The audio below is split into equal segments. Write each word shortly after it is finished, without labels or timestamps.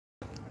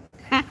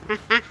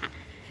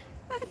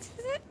What is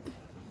it?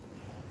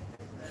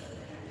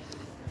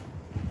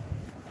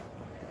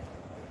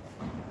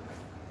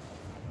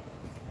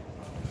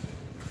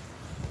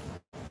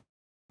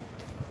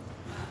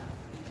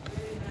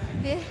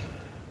 Yeah.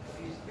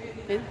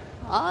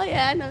 Oh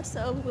yeah, no.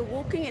 So we're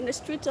walking in the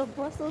streets of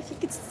Brussels. You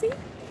can see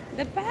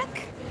the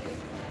back.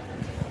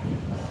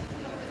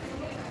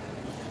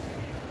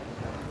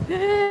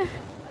 Yeah.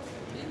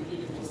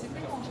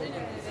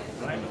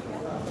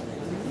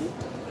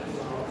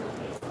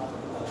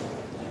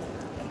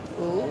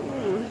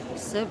 Oh,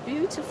 so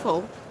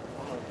beautiful.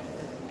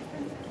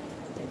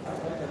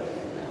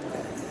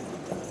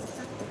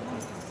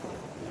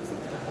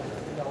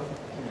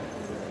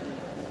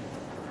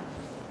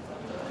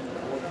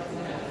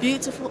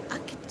 Beautiful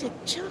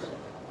architecture.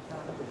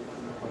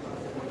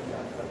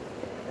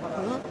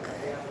 Look.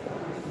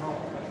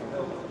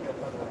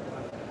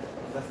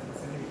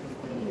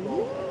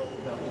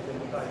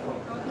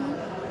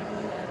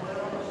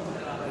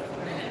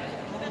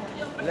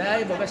 لا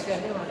يبقى بس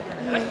يعني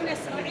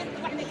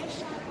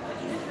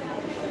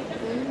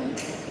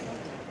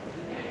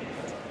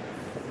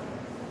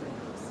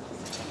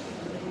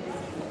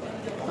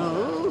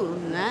Oh,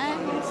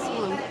 nice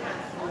one.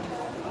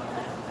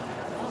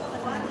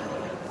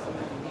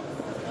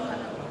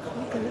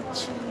 Look at the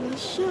chili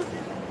shop.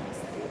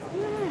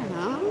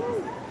 Yeah.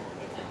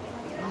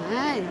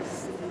 Nice.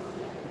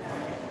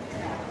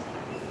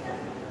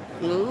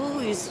 Oh,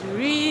 it's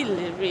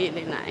really,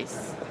 really nice.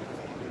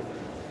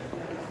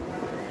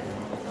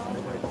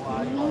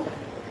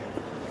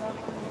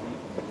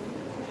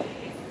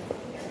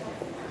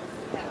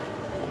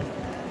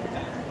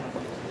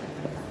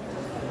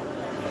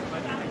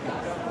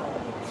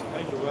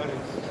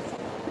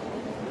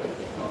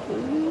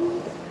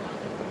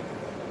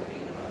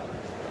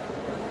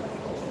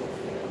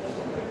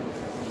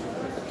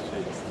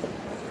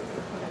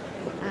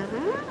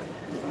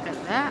 Look at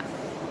that.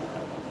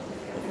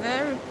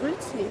 Very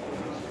pretty.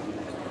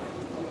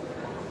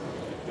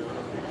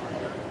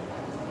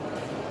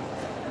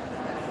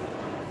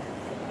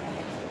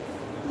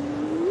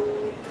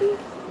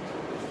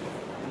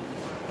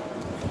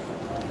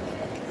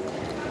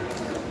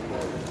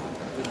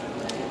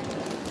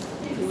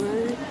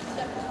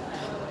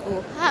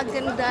 Oh,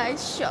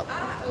 Haagen-Dazs shop.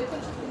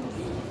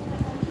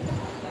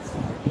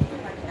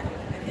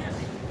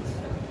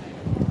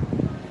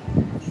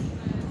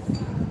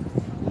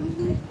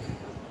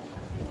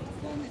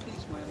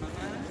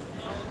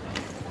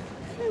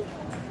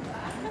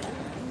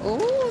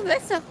 Oh,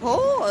 that's a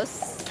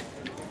horse.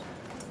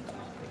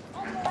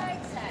 On the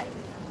right side,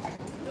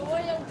 the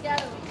Royal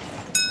Gallery.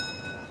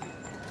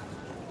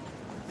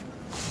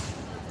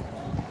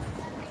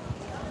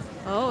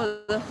 Oh,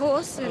 the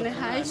horse in the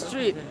high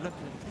street.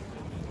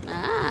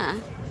 Ah.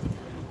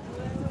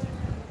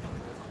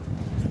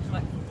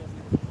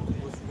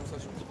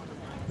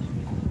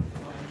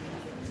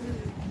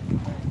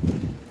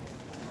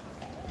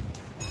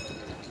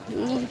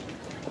 Mm.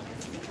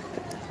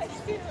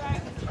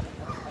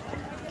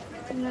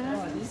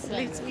 No, it's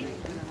little.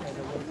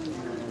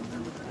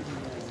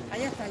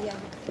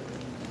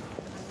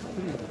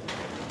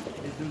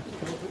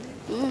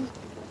 Mm.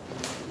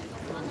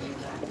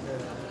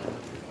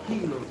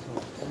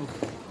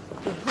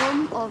 The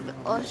home of the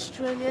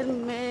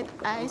Australian made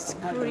ice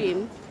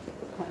cream.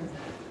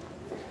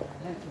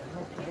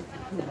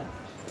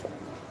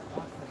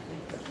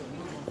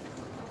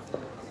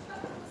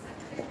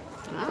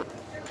 Ah,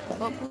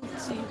 bubble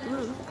tea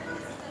brew.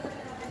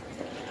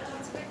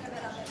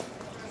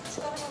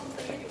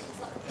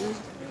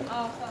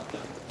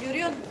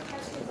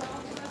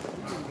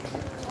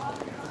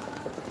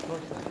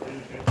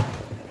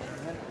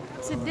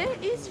 Today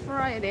is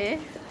Friday,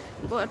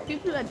 but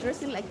people are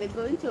dressing like they're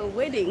going to a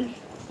wedding.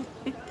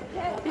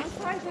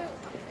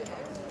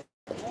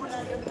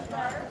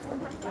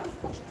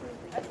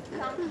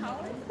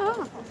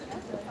 Oh.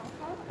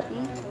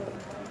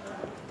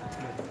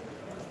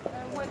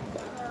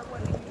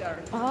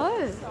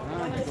 Oh.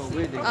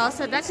 Oh,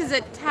 so that is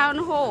a town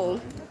hall.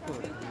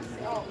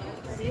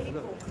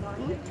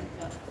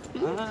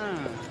 Ah,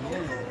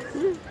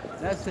 yeah.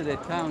 That's the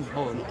town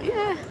hall.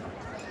 Yeah.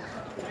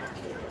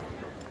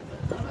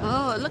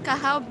 Oh, look at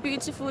how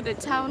beautiful the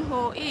town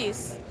hall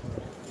is.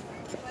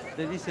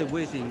 There is a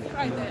wedding.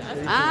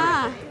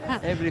 Ah.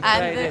 Every And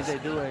Friday they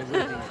do a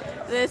wedding.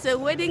 there's a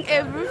wedding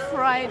every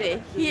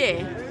Friday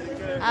here,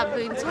 I've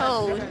been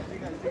told.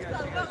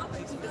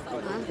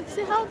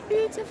 See how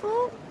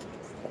beautiful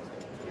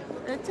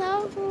the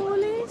town hall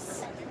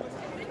is?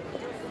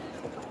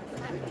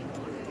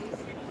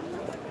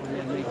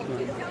 Yeah, next one.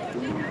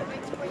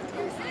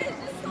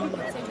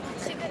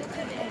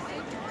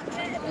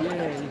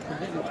 Yeah, it's a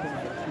very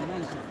cool.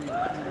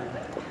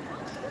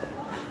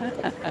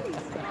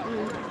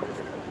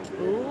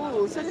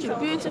 Oh, such a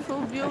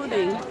beautiful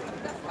building.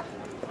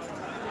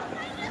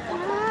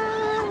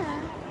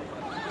 Ah,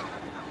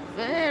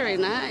 very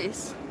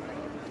nice.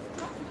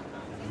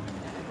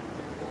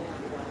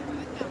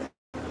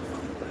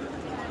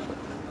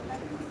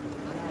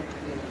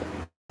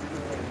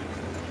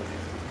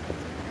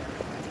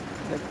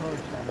 the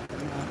Porsche.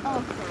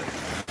 Oh.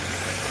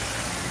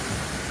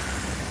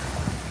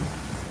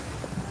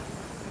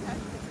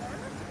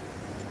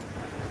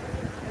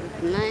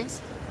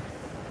 Nice.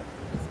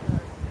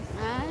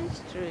 Nice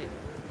street.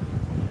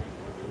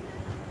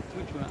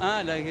 Which one?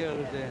 Ah, like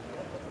here, there.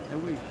 I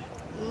wish.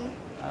 Mm.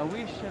 I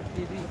wish I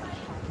be rich.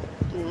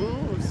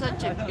 Ooh,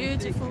 such a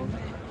beautiful.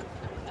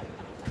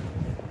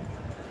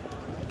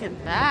 Look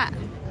at that.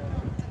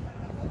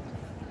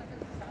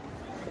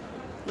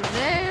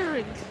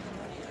 Very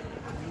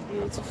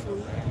beautiful.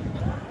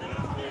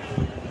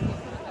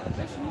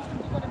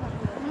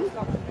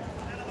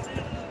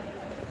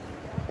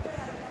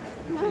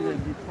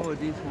 Before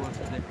this was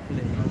the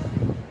place.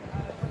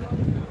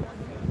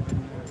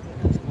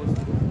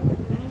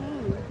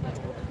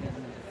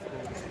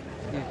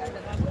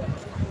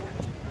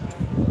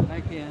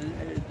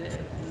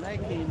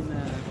 Like in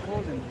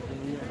Poland,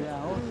 there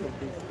are also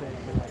big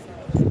places.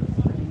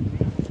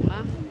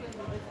 Wow.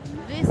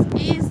 This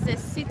is the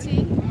city.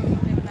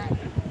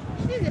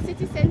 This is the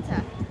city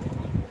center.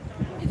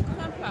 It's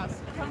Compass.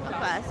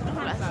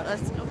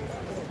 Let's go.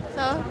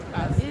 So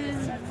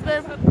it's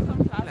very.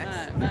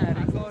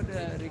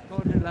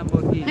 Record the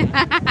Lamborghini.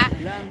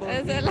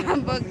 It's a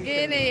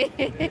Lamborghini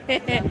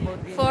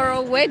for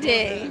a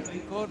wedding.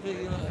 Record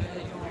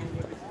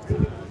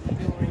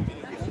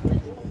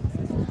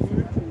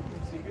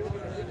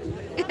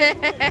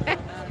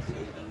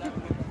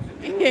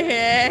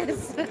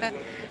Yes.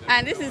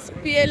 And this is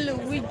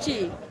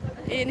Luigi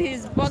in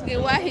his buggy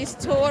while he's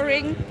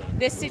touring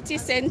the city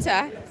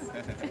center.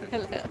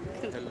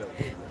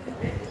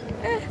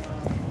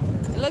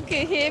 Look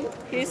at him,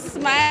 he's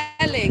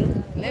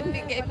smiling. Let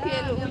me get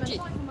Luigi.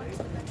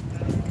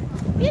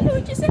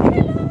 Luigi, say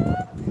hello.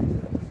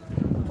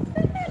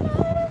 Say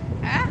hello.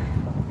 Ah,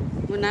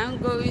 we're now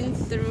going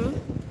through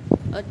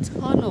a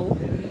tunnel.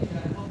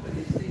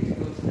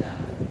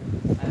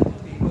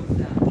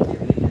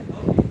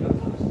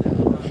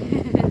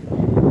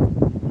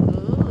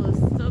 Oh,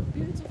 so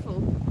beautiful.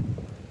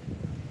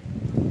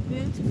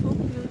 Beautiful,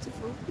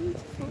 beautiful,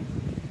 beautiful.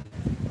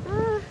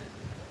 Ah,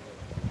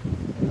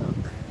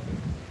 look.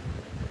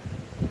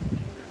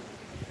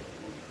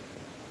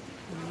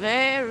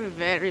 Very,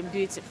 very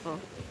beautiful.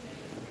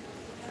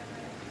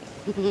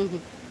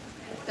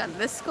 Got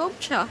the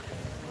sculpture.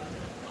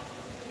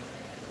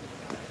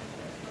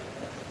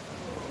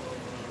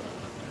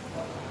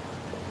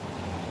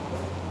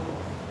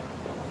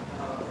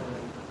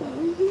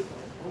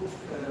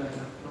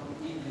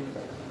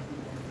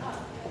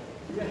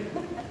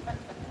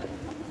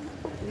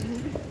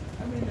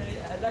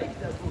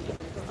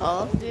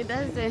 Oh, see,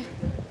 that's the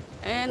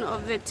end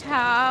of the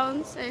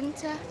town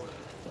center.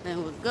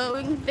 Then we're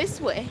going this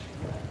way.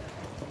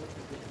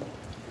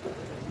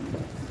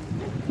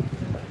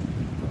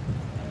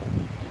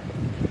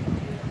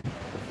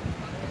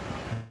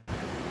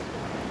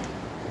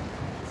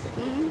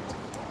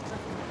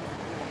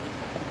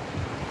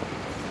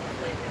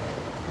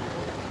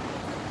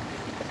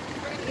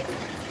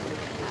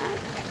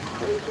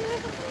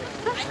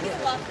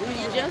 We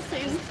just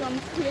in some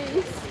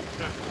place.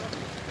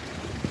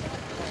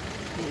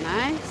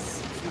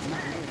 Nice.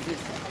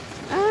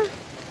 Ah,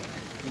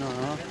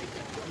 No.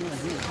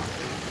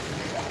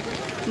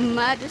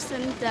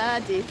 Madison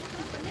Daddy.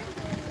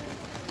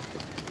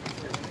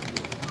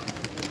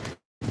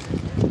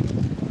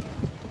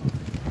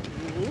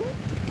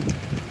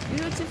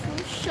 Beautiful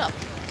shop.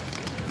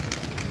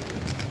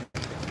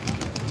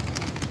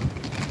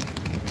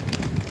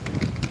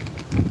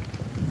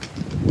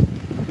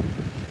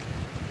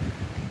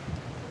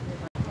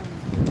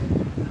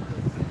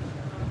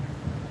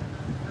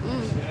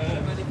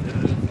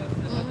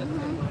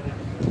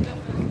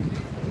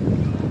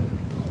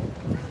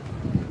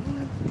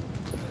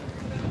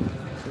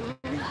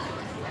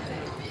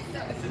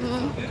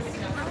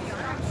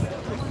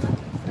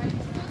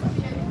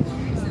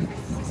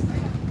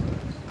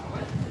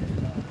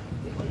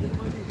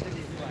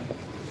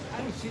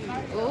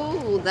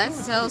 Oh, that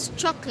sells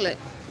chocolate.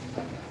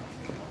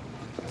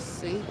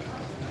 See,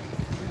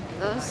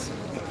 those.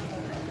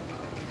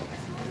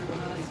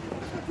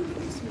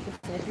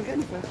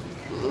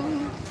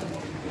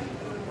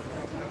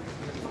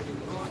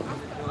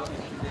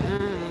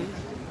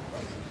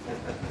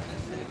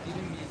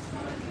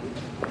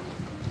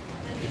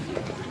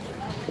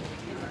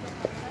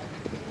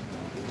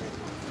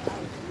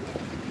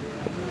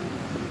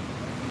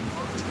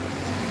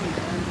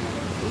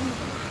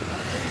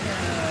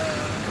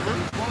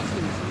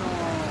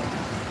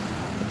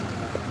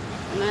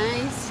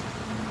 Nice.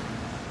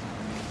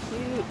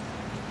 Cute.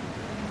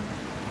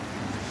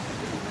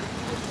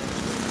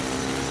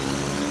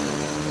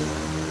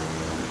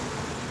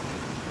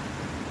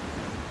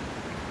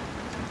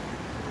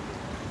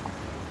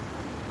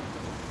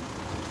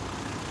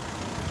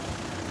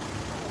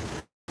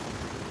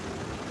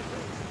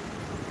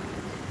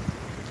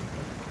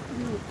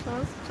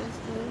 Close, just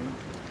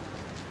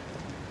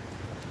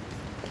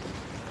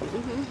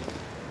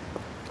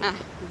Ah,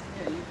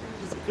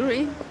 it's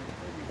green.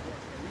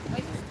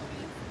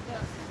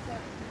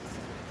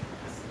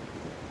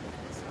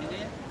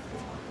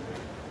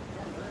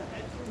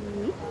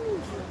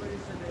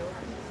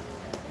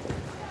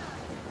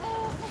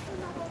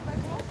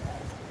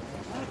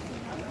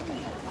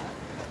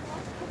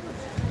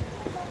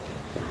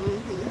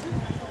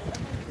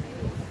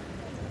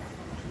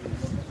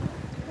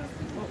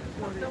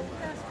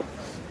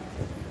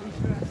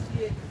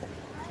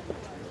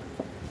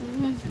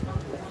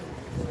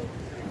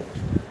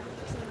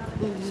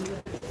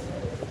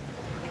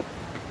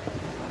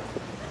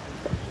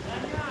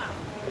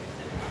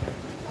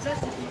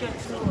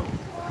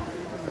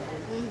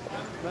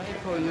 Why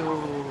for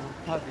you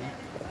having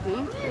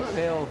a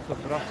pair of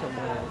Brussels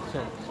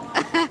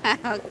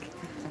shells?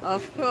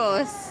 Of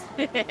course.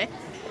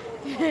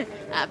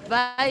 I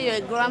buy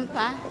your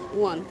grandpa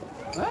one.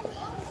 Huh?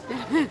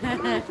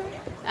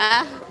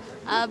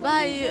 I'll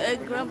buy you a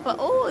grandpa.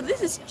 Oh,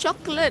 this is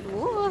chocolate.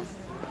 Whoa.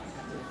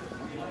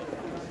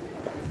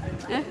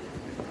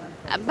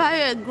 I buy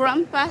you a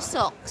grandpa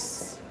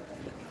socks.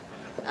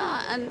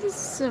 And this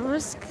is a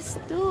risky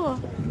store.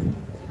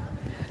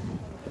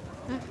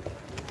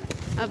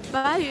 I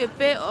buy you a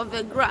pair of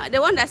the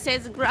one that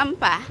says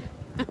grandpa.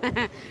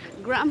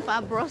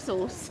 Grandpa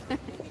Brussels.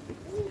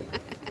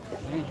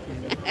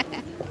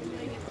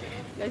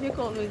 Because you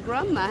call me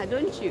grandma,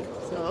 don't you?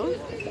 So.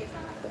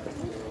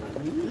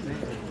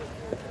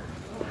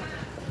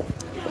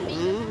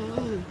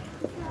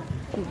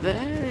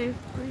 Very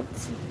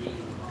pretty.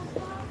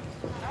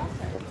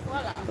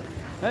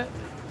 Hey.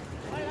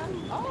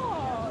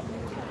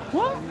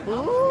 What?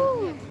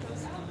 Oh.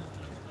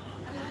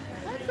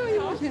 I thought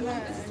you was in a...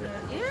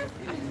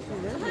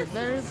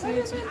 Very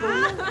beautiful.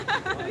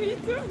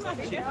 I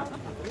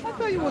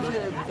thought you was a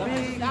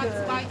big...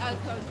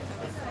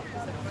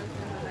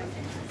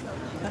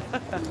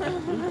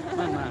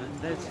 Mama,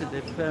 that's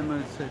the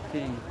famous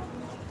thing.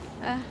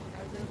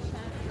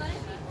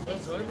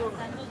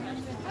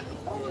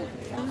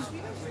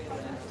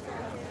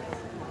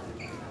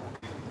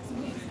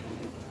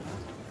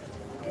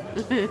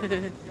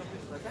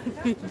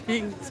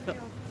 Big top.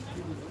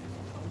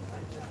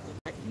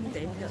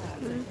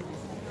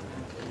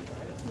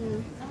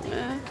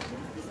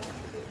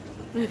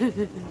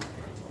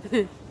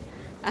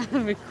 I've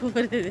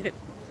recorded it.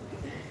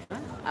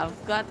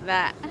 I've got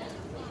that.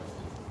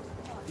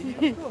 Did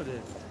you record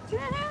it?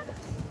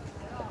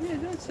 Yeah,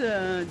 that's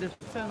the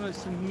famous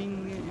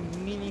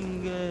Manneken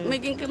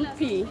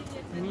Pis.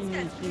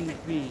 Manneken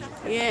Pis.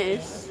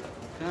 Yes.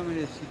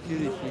 Camera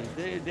security.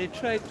 They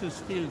tried to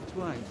steal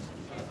twice.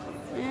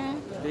 Yeah.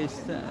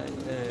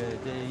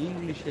 The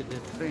English and the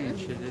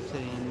French, they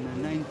say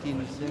in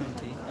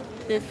 1970.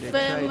 The they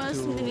famous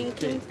tried to Manneken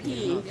take, Pis.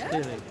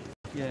 steal it.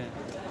 Yeah.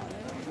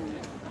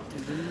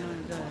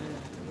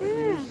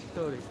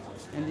 Story.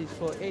 And it's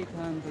for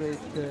 800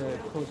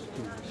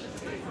 costumes.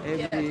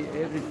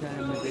 Every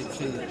time they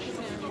change.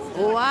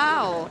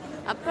 Wow.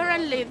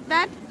 Apparently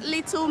that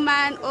little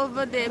man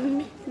over the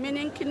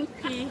Manneken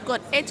Pis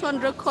got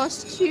 800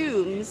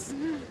 costumes.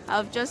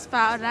 I've just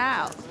found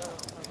out.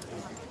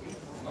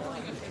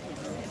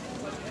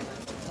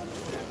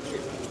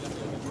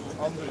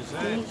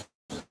 Mm.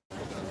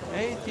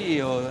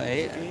 80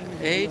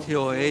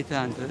 or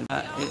 800.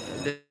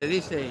 There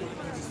is a...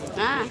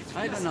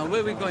 I don't know.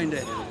 Where we going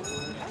there?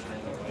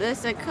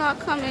 There's a car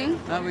coming.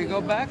 We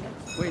go back?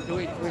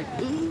 Wait.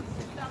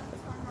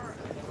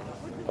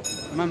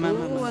 Mama.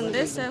 And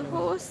there's a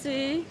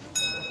horsey.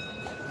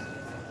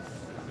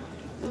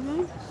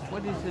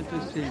 What is it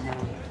to see now?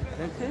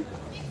 That's it?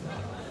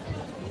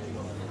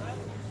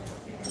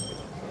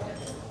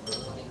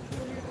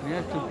 We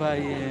have to buy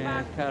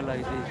a car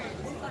like this.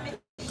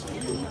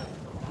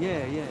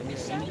 Yeah. And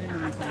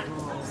then we can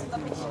go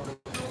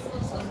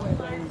somewhere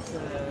there is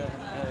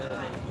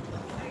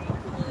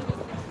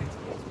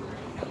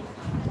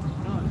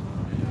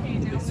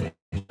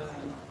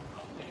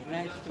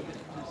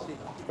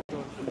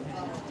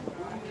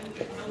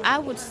I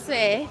would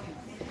say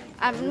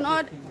I'm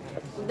not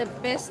the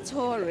best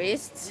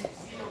tourist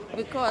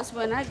because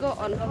when I go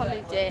on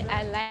holiday,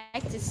 I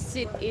like to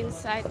sit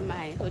inside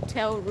my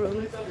hotel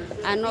room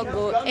and not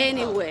go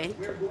anywhere.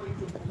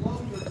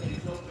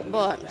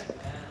 But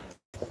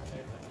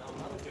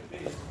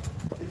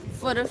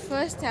for the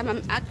first time,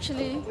 I'm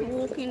actually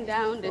walking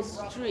down the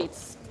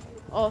streets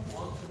of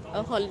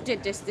a holiday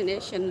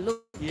destination looking.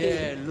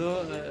 Yeah,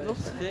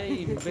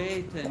 stay in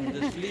bed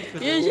and sleep.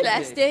 Usually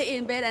I stay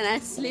in bed and I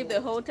sleep the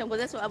whole time, but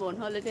that's why I'm on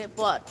holiday.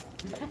 But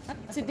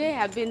today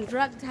I've been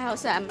dragged out,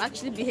 so I'm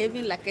actually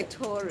behaving like a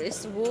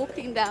tourist,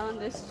 walking down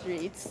the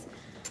streets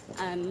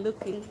and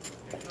looking.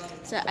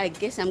 So I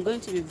guess I'm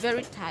going to be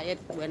very tired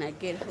when I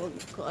get home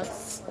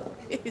because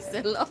it's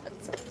a lot.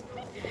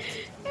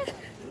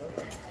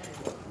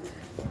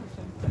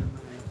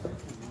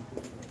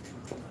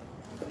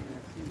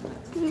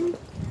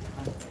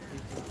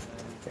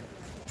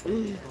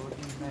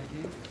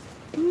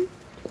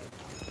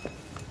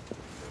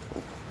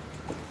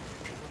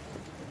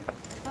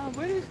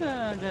 Where is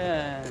that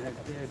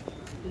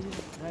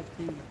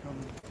thing from?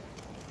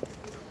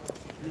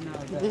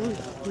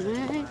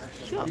 Nice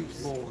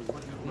shops. Bowl.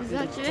 These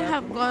actually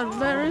have got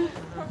very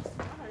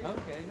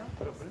Okay, no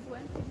problem.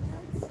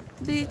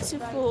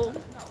 beautiful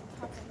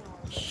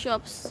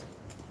shops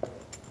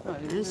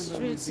and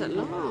streets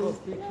along.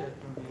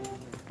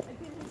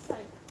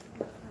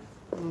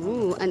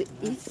 Ooh, an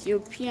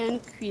Ethiopian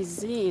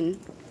cuisine.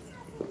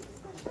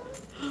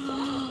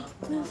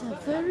 These are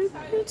very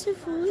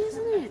beautiful,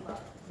 isn't it?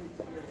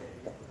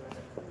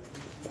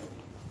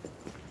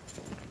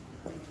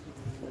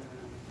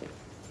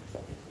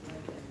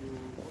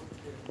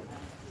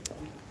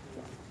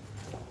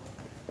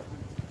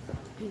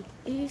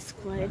 It is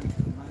quite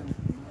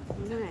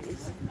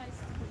nice.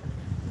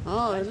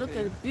 Oh, look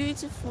at the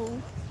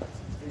beautiful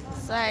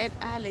side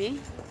alley.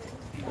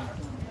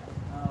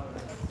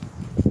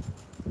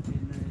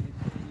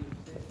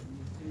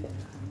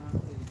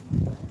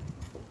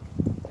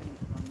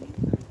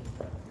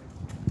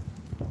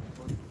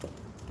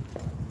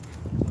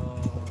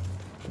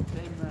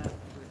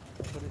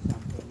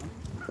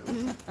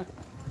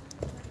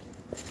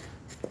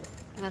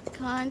 I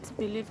can't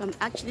believe I'm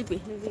actually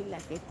behaving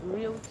like a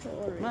real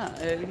tourist. Ma,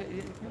 can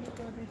you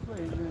go this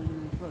way?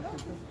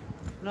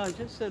 No,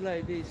 just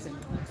like this.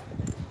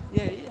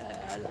 Yeah,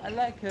 yeah, I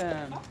like.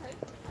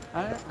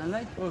 I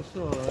like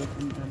also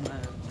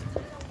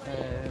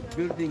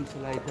buildings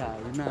like that.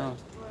 You know,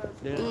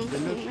 they look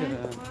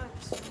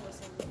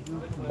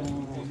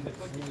more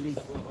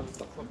realistic.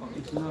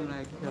 It's not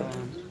like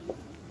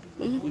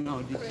you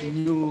know this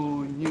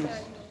new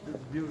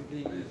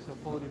building is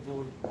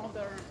affordable.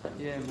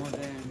 Yeah,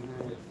 modern.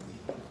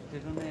 They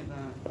don't have.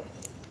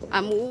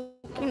 I'm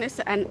working as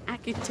an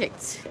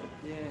architect,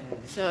 Yeah.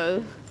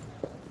 so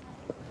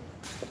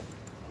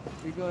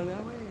We go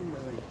that way and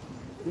that way.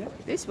 Yeah?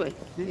 this way.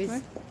 This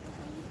way?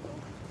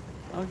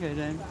 Okay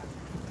then.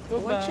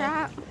 Goodbye. Watch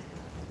out.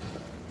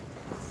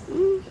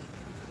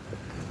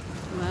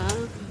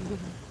 Well,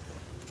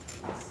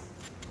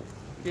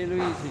 Okay,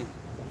 Luigi.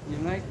 You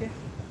like it?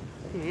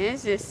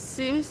 yes, it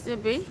seems to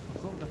be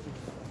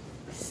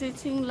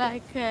sitting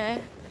like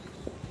a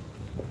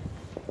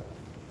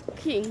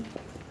king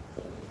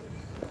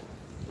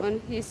on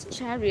his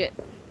chariot.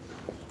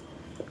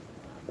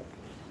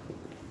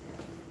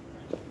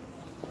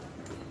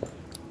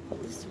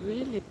 It's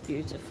really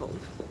beautiful.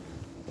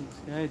 This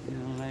guy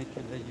didn't like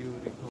it that you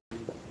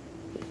recorded.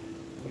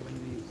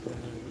 Even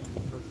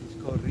because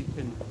it's called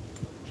written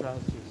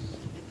trousers.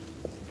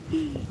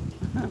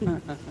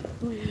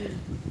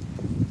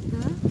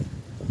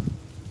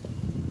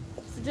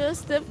 So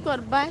just they've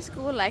got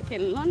bicycle like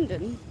in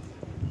London,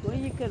 where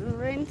you can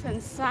rent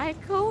and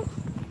cycle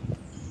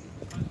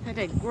at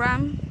a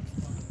Egmont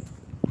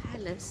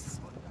Palace.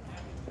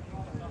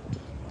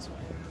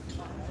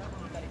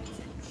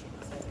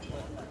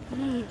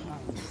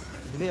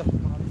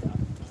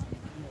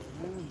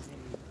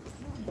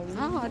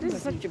 Oh, this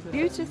is such a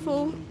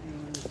beautiful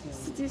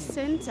city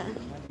center.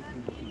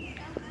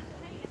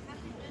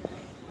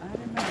 I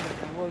remember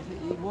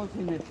it was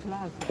in a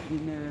plaza,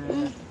 in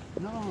a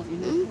plaza.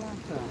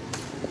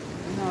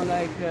 You know,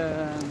 like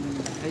a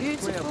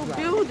Beautiful square plaza.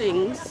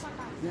 buildings.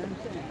 You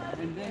understand?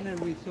 And then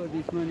we saw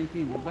this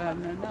Manneken, but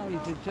now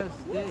it's just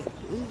there.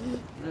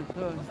 That's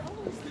all.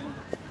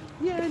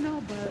 Yeah,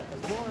 no, but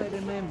what I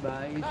remember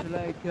it's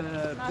like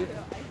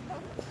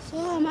So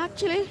I'm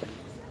actually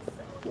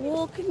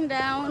walking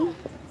down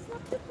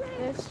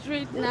the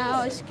street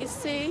now, as you can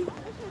see,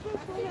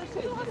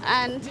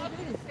 and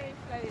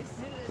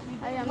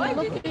I am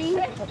looking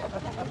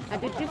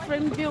at the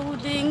different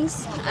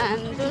buildings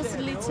and those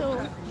little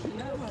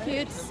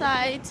cute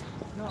side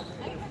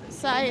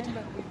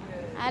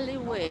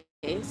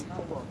alleyways.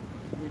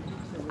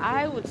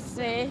 I would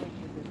say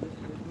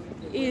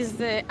is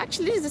the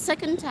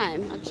second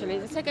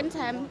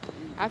time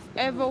I've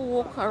ever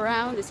walked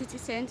around the city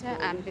center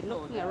and been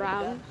looking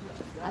around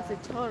as a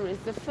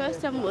tourist. The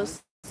first time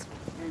was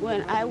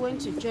when I went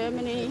to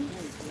Germany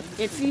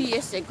a few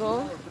years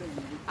ago.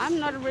 I'm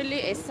not really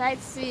a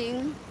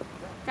sightseeing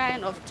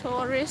kind of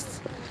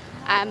tourist.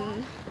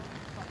 I'm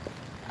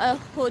a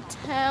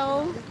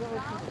hotel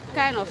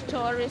kind of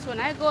tourist. When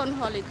I go on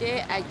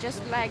holiday, I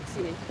just like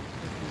to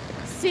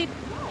sit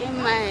in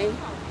my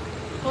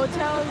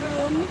hotel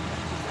room,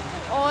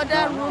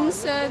 order room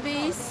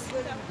service,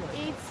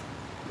 eat,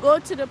 go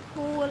to the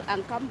pool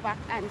and come back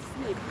and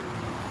sleep.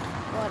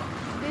 But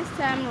this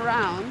time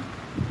around,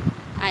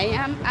 I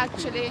am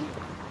actually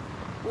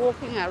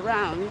walking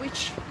around,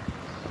 which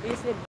is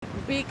a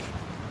big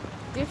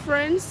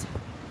difference.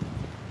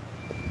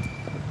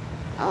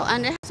 Oh,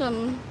 and there's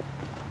some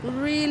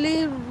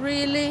really,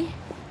 really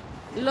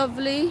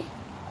lovely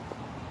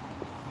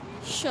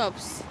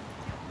shops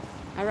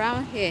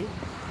around here.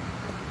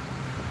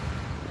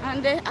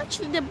 And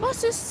actually the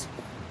buses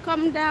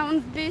come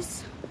down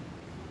this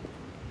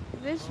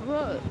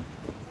road.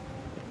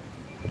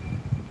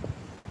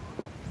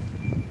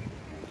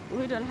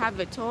 We don't have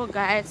a tour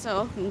guide,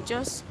 so I'm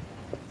just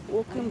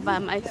walking by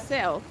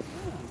myself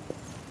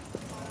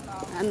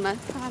and my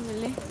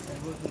family.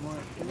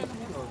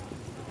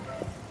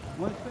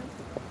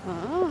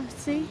 Oh,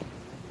 see,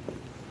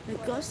 they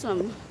got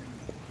some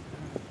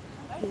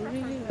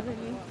really,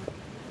 really.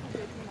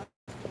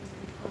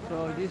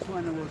 So this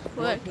one was.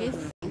 Work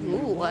is.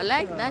 Ooh, I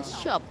like that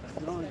shop.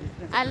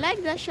 I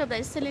like that shop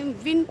that's selling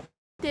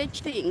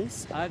vintage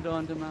things. I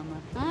don't, Mama.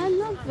 I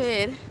love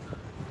it.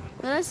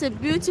 That's a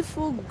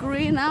beautiful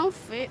green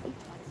outfit.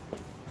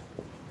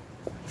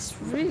 It's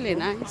really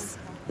nice.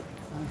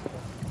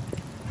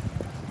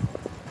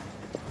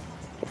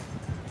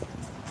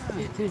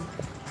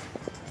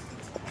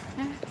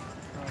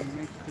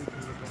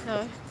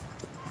 So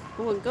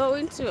we're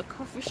going to a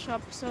coffee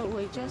shop, so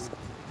we're just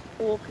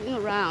walking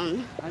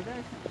around And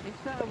is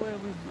that where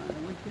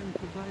we came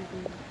to buy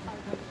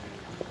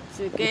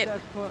to is get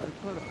that perfect?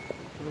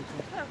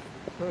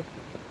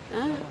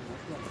 uh,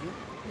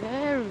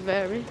 very,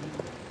 very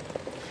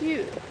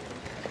cute.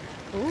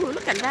 Oh,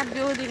 look at that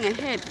building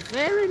ahead.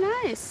 Very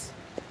nice.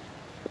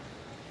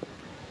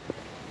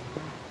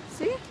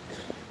 See?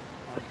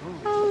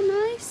 How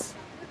nice.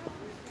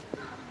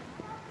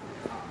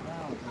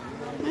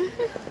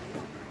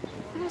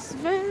 That's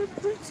very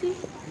pretty.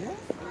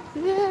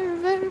 Very,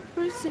 very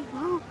pretty.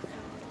 Oh,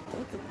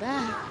 look at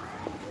that.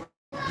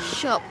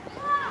 Shop.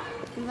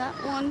 That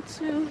one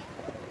too.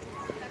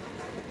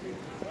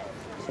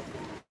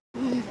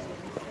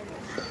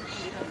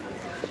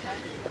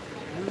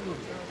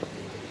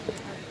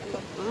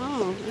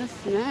 Oh,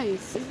 that's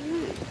nice,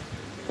 isn't it?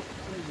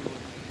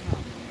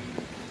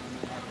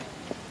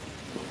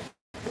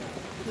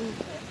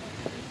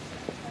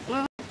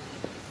 Well,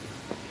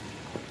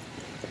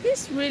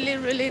 it's really,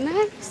 really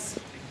nice.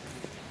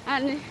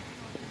 And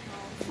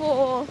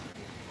for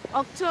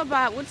October,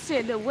 I would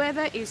say the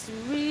weather is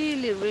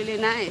really, really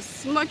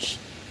nice. Much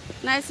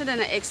nicer than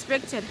I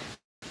expected.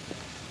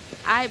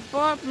 I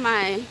bought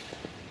my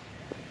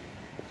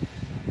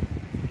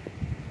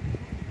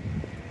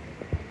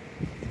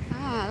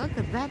look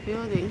at that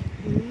building.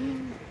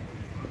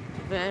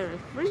 Very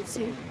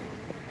pretty.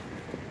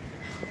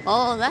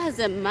 Oh, that's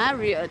a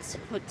Marriott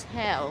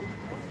hotel.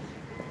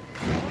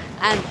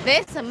 And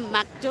there's a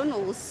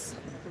McDonald's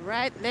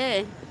right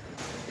there.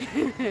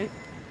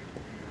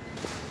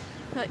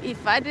 So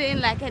if I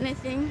didn't like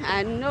anything,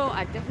 I know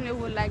I definitely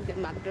would like the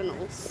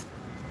McDonald's.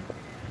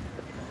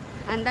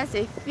 And that's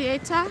a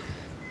theater.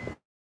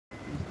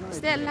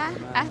 Stella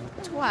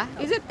Artois.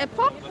 Is it a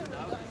pub?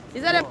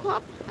 Is that a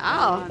pub?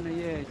 Oh.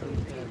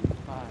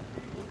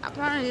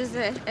 Apparently it's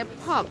a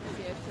pub.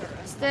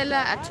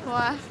 Stella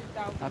Artois.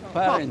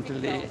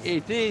 Apparently,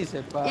 it is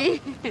a pub.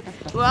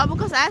 Well,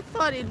 because I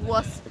thought it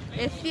was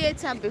a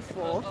theater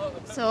before,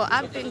 so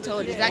I've been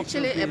told it's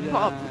actually a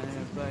pub.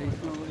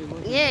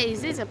 Yeah,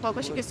 it is a pub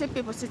because you can see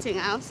people sitting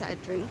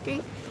outside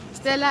drinking.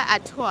 Stella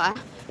Artois.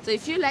 So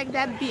if you like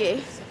that beer,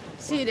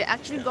 see, they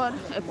actually got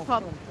a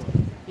pub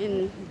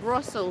in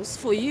Brussels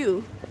for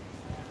you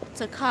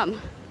to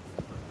come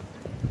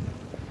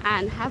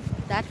and have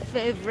that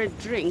favorite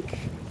drink.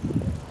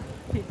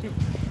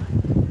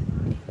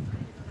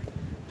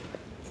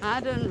 I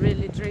don't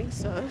really drink,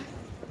 so.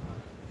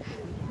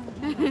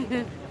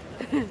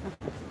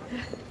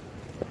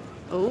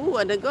 Oh,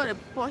 and they got a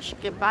posh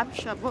kebab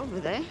shop over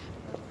there.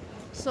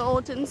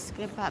 Sultan's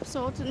kebab,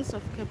 sultans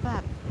of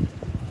kebab.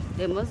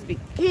 They must be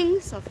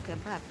kings of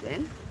kebab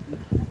then.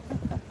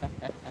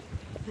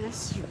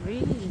 That's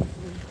really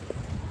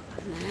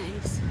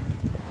nice.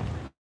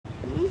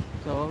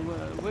 So,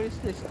 where is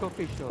this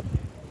coffee shop?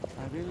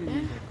 I really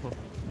need a coffee.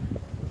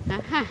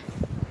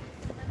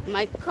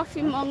 My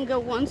coffee monger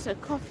wants a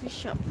coffee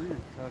shop.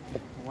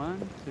 Okay.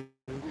 1, 2,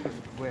 3,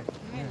 where?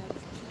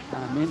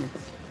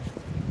 Minutes.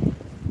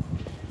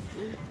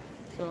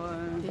 So,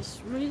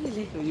 It's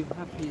really. so you're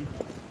happy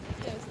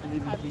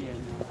living here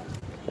now?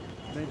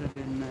 Better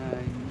than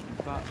in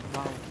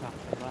Balsa.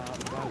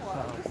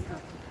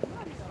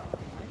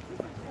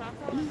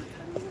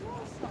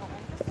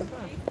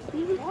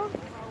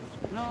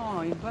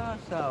 No, in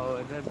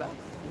Balsa.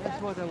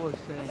 That's what I was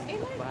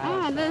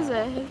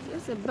saying.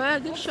 There's a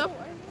burger shop.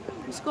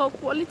 It's called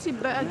Quality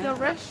Burger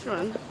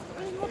Restaurant.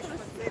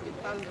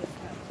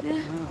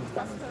 Yeah.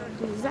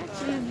 It's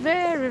actually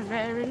very,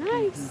 very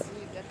nice.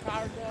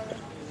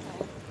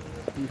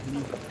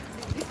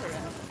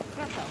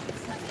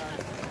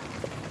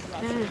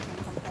 Yeah.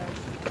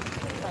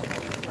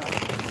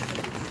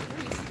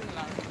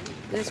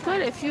 There's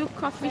quite a few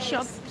coffee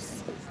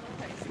shops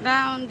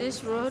down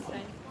this road.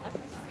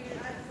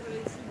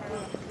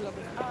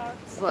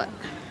 But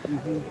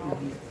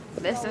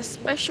there's a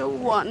special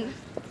one.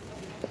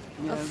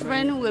 A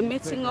friend we're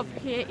meeting up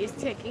here is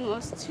taking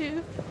us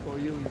to. For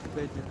you, it's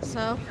better.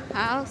 So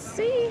I'll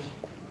see.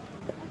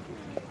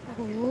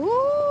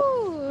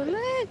 Oh,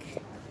 look.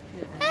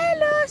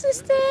 Hello,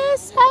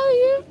 sisters. How are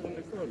you?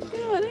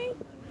 Good morning.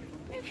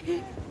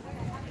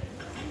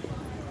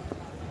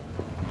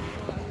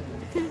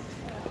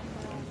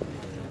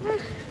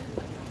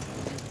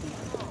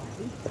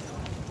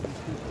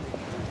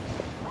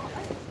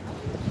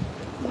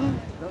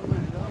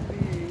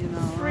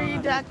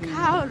 Frida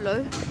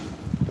Kahlo.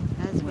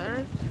 That's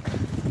very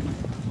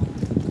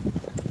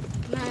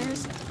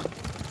nice.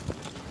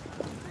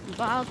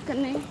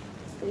 Balcony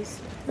is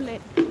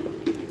split.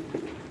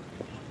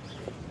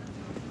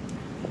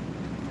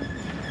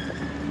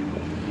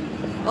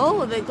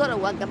 Oh, they got a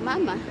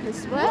Wagamama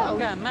as well.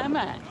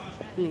 Wagamama?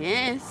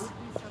 Yes.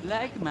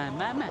 Like my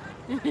mama.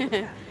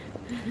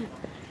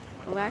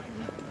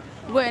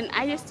 When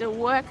I used to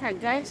work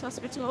at Guy's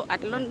Hospital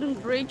at London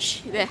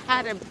Bridge, they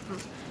had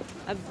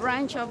a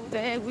branch up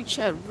there which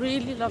I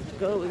really loved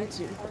going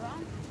to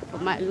for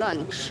my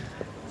lunch.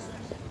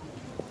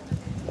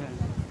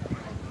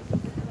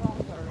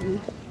 Yeah.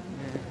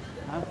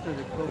 After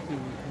the coffee,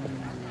 we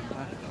came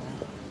back home.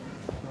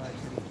 So I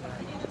can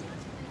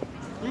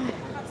try.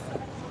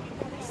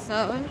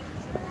 So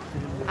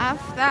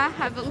after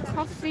having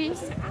coffee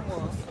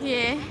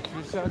here,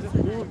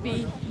 we'll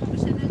be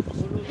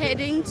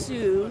heading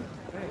to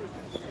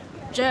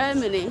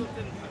Germany.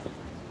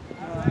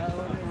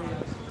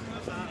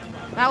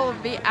 That will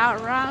be our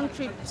round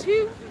trip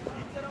too.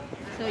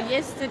 So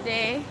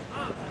yesterday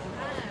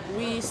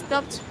we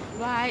stopped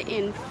by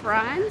in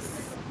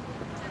France,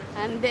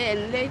 and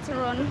then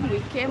later on we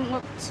came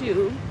up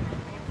to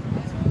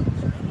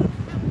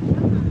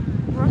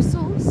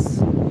Brussels,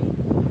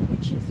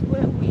 which is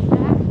where we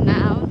are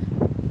now.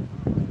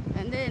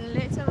 And then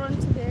later on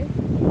today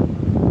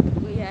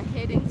we are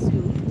heading to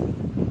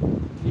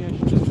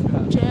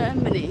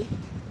Germany.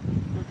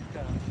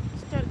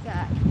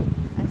 Stuttgart.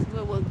 That's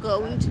where we're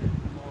going to.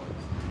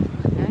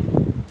 Okay?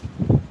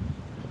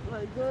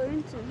 We're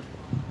going to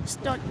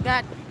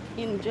Stuttgart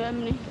in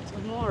Germany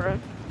tomorrow.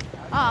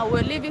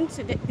 We're leaving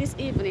today, this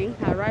evening,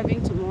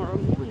 arriving tomorrow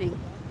morning.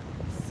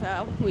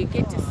 So we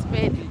get to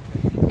spend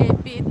a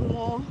bit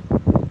more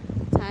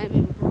time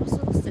in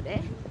Brussels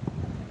today.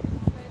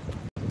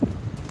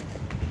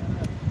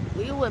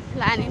 We were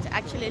planning to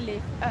actually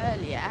leave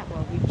earlier,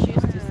 but we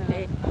choose to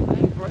stay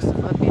in Brussels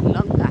for a bit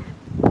longer.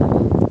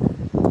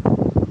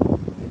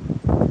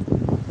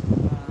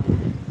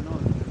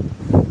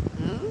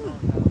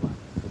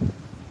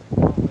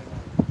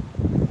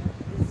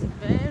 It's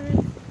very,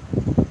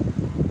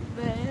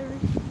 very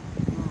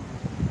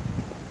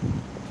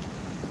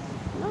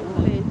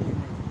lovely.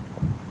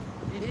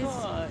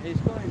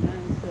 It's quite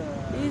nice.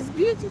 It's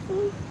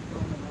beautiful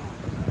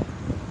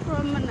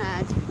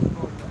promenade.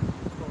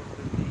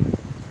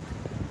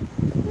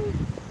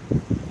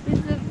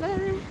 It's a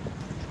very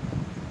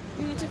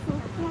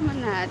beautiful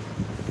promenade.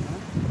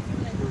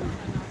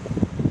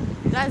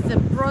 That's the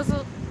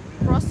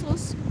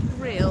Brussels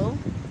grill.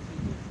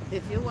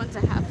 If you want to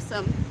have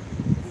some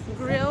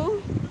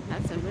grill,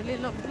 that's a really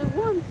lovely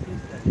one.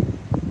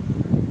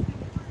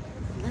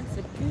 That's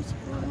a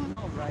beautiful one.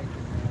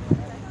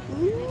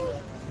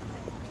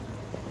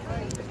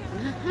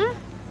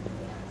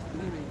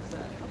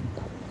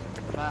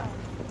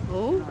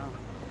 Oh,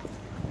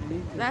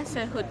 that's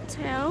a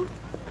hotel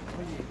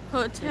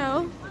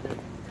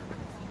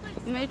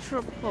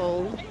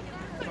Metropole.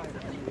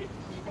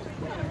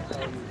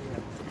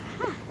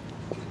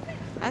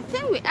 I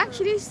think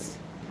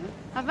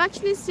I've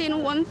actually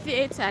seen one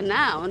theater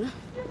now.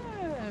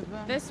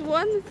 There's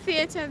one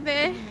theater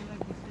there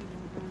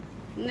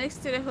next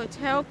to the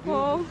hotel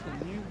called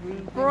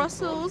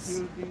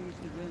Brussels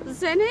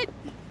Zenit.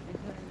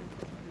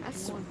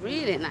 That's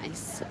really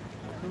nice.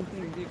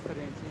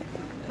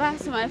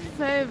 That's my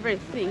favorite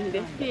thing,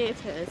 the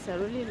theaters. I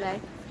really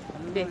like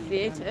the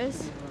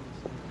theaters.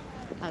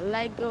 I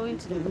like going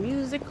to the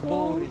music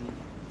hall.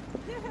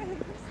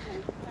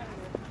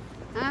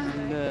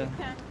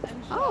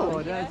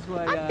 That's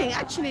why I think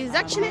actually it's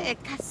actually a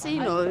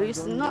casino.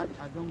 It's not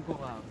I don't go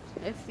out.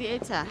 a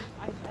theater.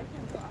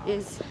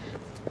 It's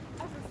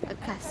a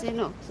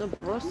casino. So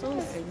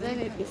Brussels, then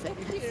it is a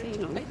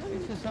casino.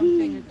 It's just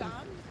something.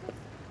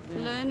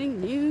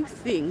 Learning new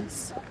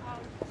things.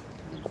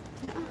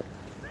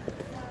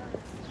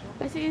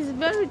 I see it's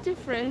very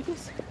different.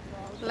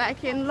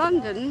 Like in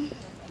London,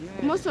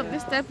 most of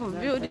this type of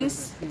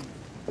buildings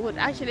would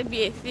actually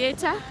be a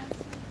theater.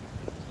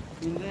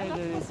 In there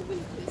is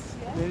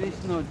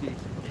no this.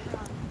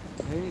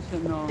 There is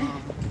no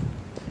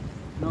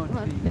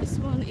But tree. this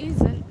one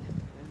isn't. There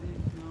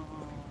is no.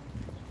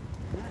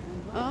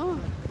 Oh,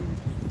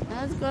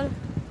 that's got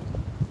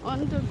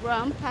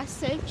underground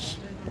passage.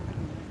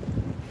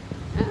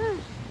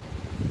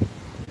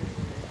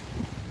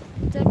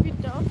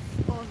 Davidoff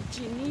of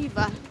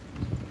Geneva.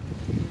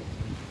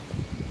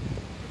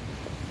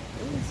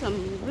 There's some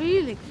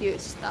really cute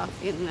stuff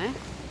in there.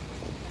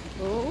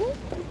 Oh,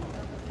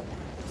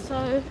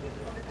 so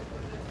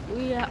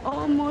we are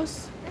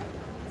almost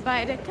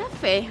by the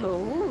cafe.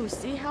 Oh,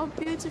 see how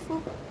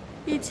beautiful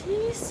it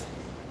is.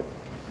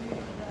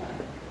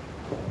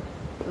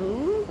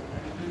 Oh.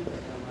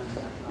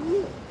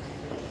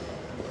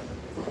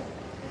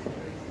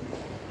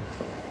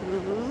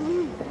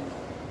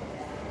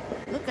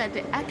 Look at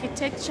the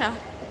architecture.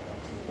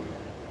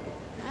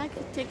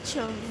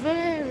 Architecture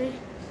very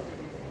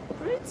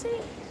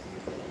pretty.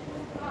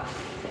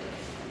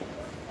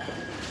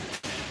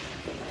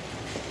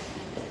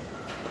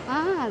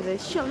 The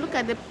shop. Look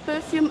at the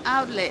perfume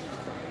outlet.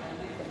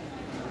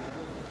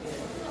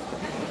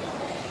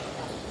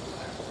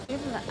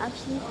 People are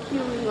actually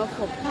queuing up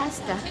for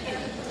pasta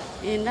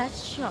in that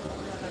shop.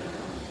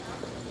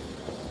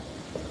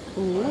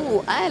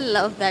 Ooh, I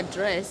love that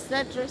dress.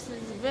 That dress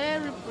is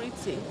very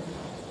pretty.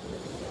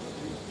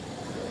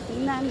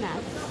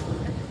 Naf.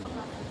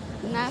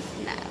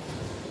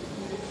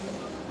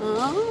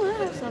 Oh,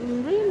 I have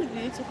some really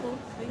beautiful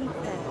things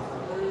there.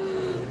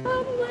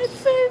 Oh, my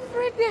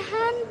favorite, the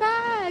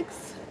handbags.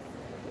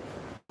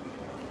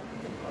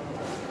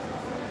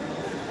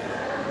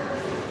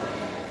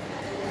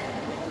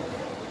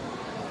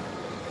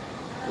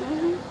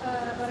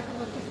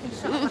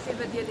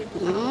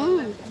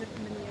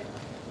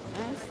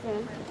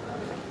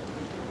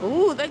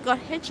 Oh, the got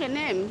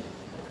H&M.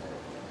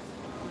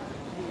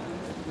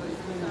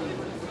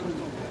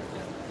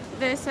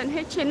 There's an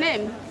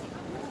H&M.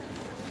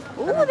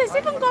 Oh, there's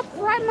even got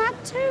Primark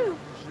too.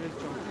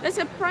 There's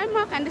a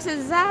Primark and there's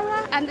a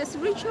Zara and there's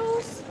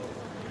Rituals.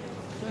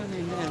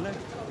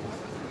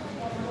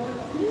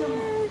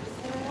 Yeah.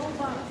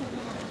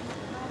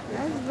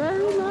 That's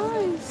very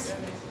nice.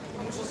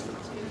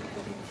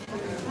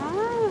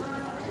 Ah.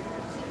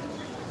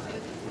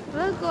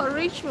 They've got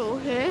Ritual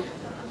here.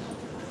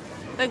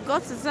 They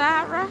got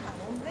Zara,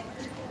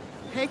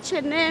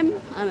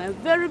 H&M, and a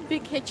very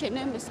big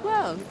H&M as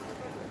well.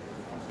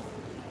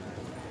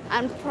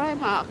 And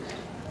Primark.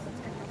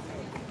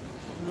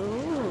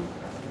 Oh.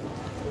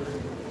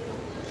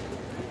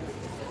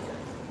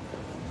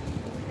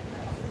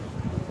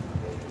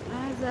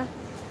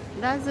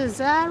 That's a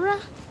Zara.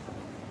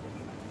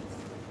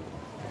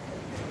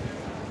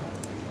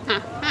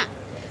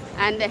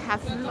 And they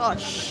have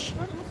Lush.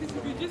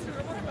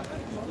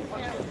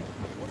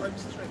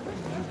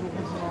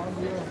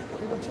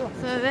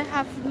 So they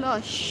have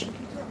Lush.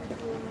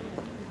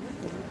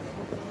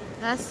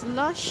 That's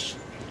Lush.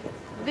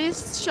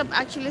 This shop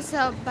actually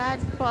sells bath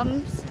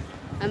bombs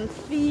and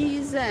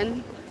fees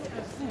and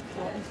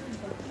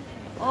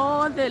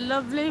all the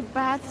lovely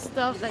bath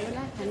stuff that you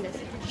like. And there's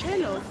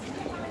cello.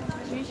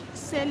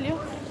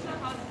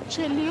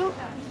 Cello.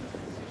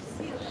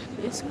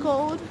 It's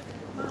cold.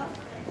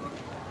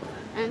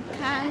 And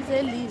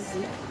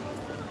Canzelisi.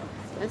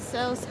 It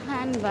sells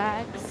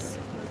handbags.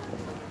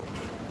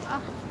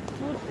 Ah,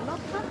 food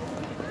locker.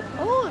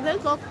 Oh, they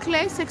got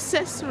Claire's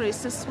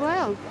accessories as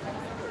well.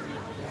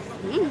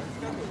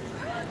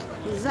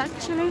 It's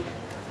actually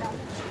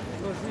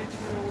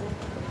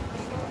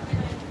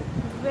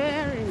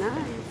very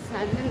nice.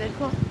 And then they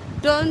call,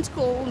 don't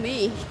call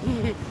me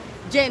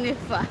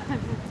Jennifer.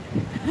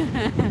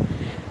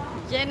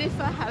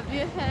 Jennifer, have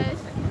you heard?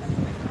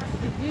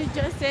 Did you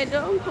just say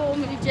don't call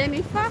me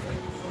Jennifer?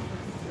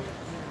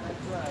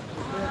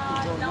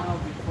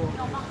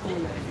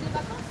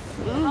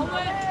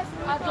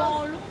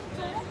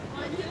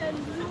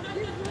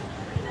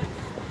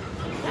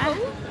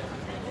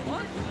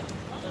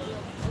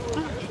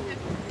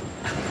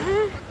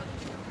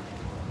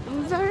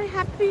 I'm very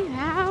happy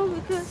now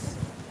because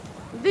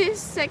this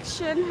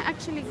section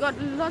actually got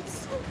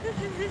lots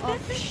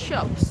of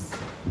shops.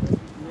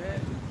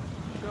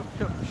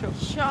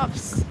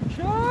 Shops.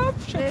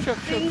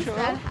 Things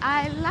that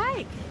I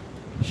like.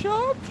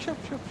 Shop.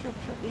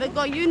 They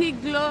got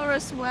Uniqlo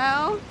as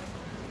well.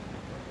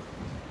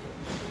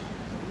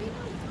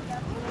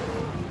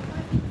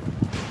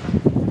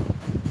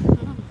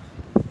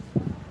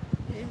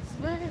 It's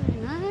very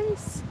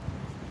nice.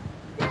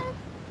 Yeah.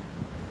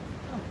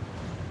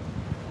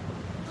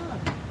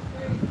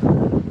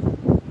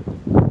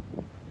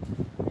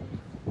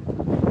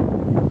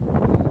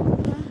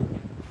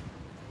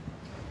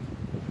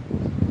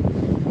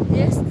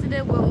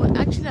 Yesterday when we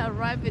actually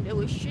arrived, they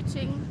were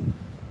shooting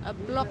a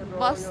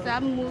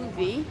blockbuster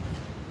movie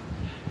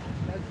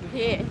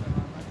here.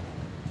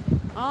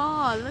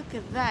 Oh, look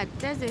at that.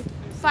 There's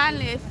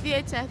finally a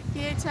theater.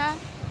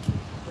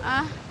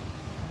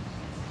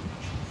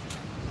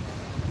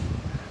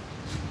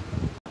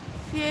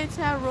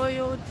 Theater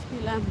Royal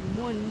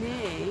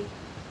Philharmonie.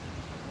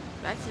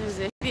 That is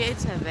a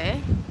theater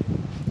there.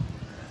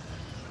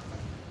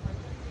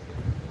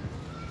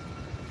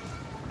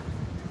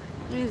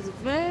 It's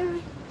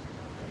very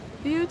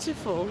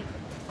beautiful.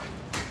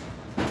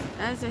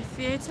 That's a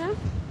theater.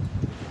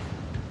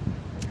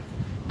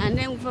 And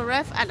then we've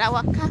arrived at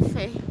our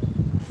cafe.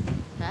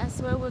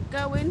 That's where we're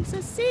going.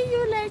 So see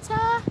you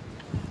later.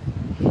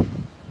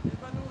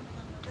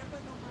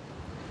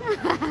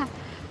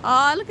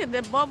 Oh, look at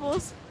the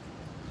bubbles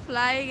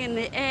flying in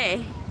the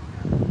air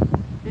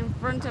in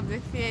front of the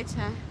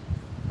theater.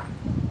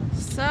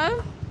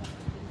 So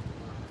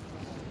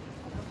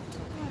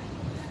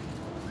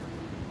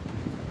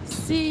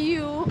see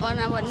you on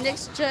our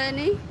next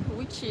journey,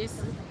 which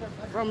is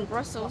from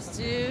Brussels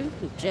to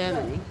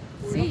Germany.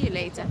 See you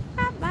later.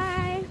 Bye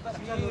bye.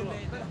 See you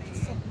later.